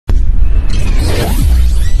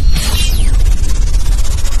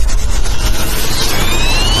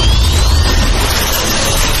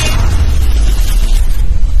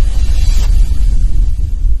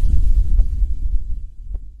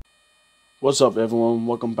What's up, everyone?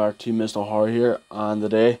 Welcome back to Mr. Horror here, and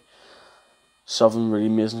today something really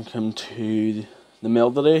amazing came to the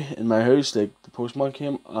mail today in my house. Like, the postman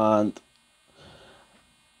came and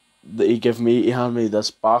he handed me this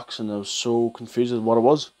box, and I was so confused at what it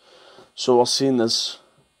was. So I was seeing this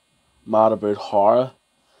Madabouthorror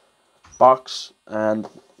box, and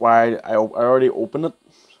I already opened it.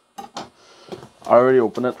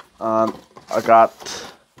 And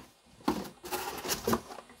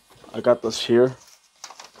I got this here,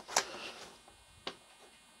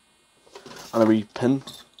 and a wee pin.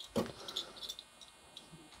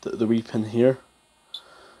 The wee pin here,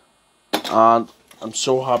 and I'm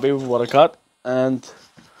so happy with what I got. And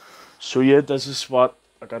so yeah, this is what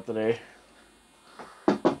I got today.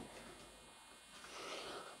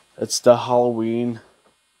 It's the Halloween.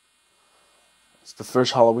 It's the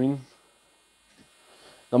first Halloween.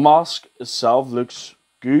 The mask itself looks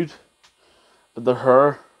good, but the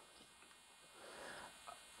hair,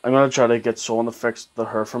 I'm gonna try to get someone to fix the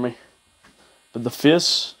hair for me. But the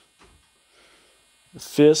face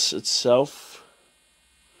itself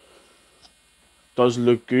does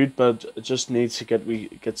look good, but it just needs to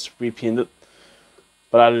gets repainted.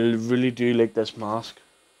 But I really do like this mask.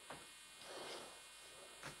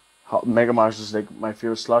 Mega Mars is like my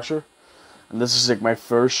favorite slasher, and this is like my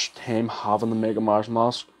first time having the Mega Mars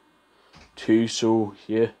mask too. So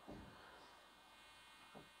yeah,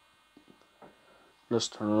 let's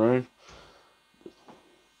turn around.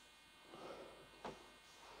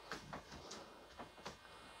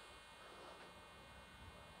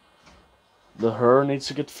 The hair needs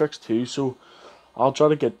to get fixed too, so I'll try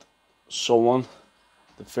to get someone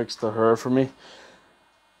to fix the hair for me.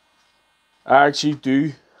 I actually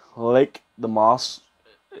do like the mask,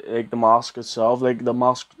 itself. Like, the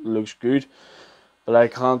mask looks good, but I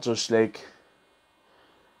can't just like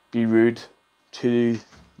be rude to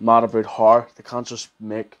Madabouthorror. They can't just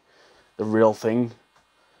make the real thing.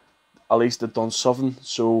 At least they've done something.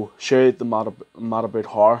 So shout out the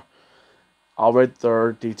Madabouthorror. I'll write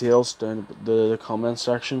their details down in the comment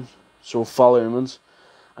section, so follow him. And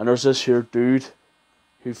there's this here dude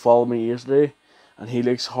who followed me yesterday, and he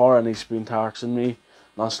likes horror, and he's been texting me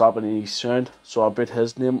non-stop, and he's sound. So I'll put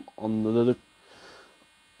his name on the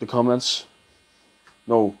comments.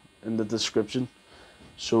 No, in the description.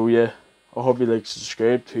 So yeah, I hope you like,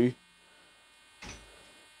 subscribe too.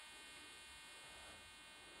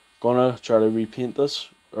 Gonna try to repaint this,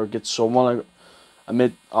 or get someone. I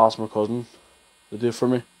might ask my cousin to do it for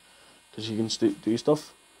me, because he can do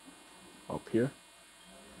stuff up here.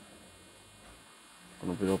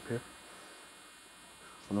 Gonna be up here.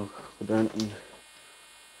 Gonna go down and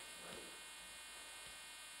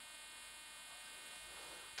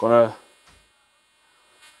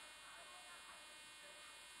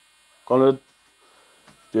gonna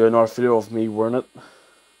do another video of me wearing it.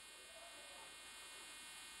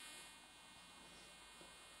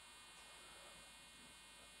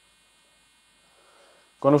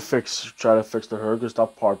 Gonna try to fix the hair, because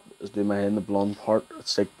that part is doing my head, and the blonde part,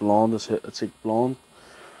 it's like blonde. It's like blonde.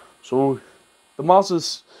 So the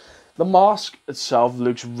mask itself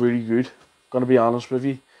looks really good. Gonna be honest with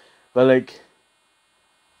you, but like,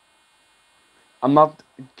 I'm not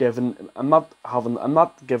giving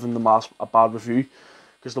the mask a bad review,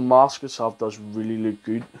 because the mask itself does really look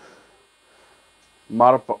good.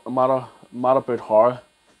 Madabouthorror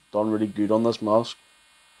done really good on this mask.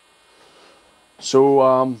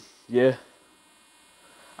 So yeah,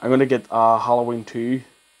 I'm gonna get Halloween 2,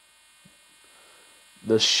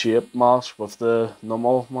 the shape mask with the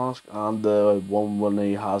normal mask, and the one when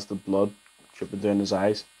he has the blood dripping down his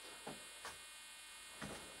eyes.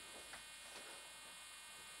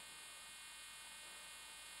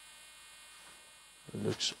 It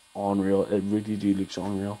looks unreal. It really looks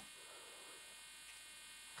unreal.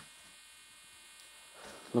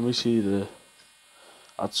 Let me see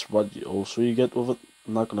that's what you get with it.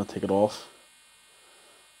 I'm not gonna take it off.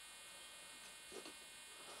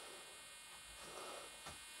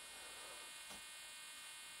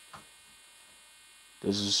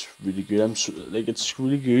 This is really good. It's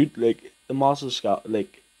really good. Like, the mask has got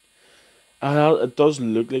like, it does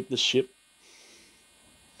look like the shape.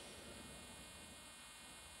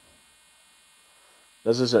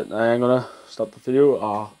 This is it. I'm gonna stop the video.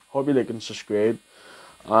 Hope you like and subscribe,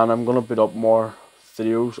 and I'm gonna put up more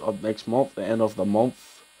videos up next month, the end of the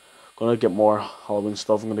month. Gonna get more Halloween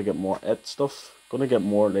stuff. I'm gonna get more stuff. Gonna get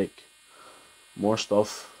more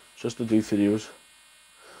stuff just to do videos.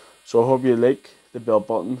 So I hope you like the bell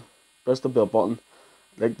button, press the bell button,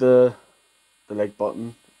 like the like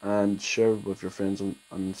button, and share with your friends and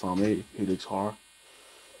family who likes horror.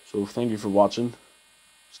 So thank you for watching.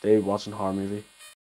 stay watching horror movie.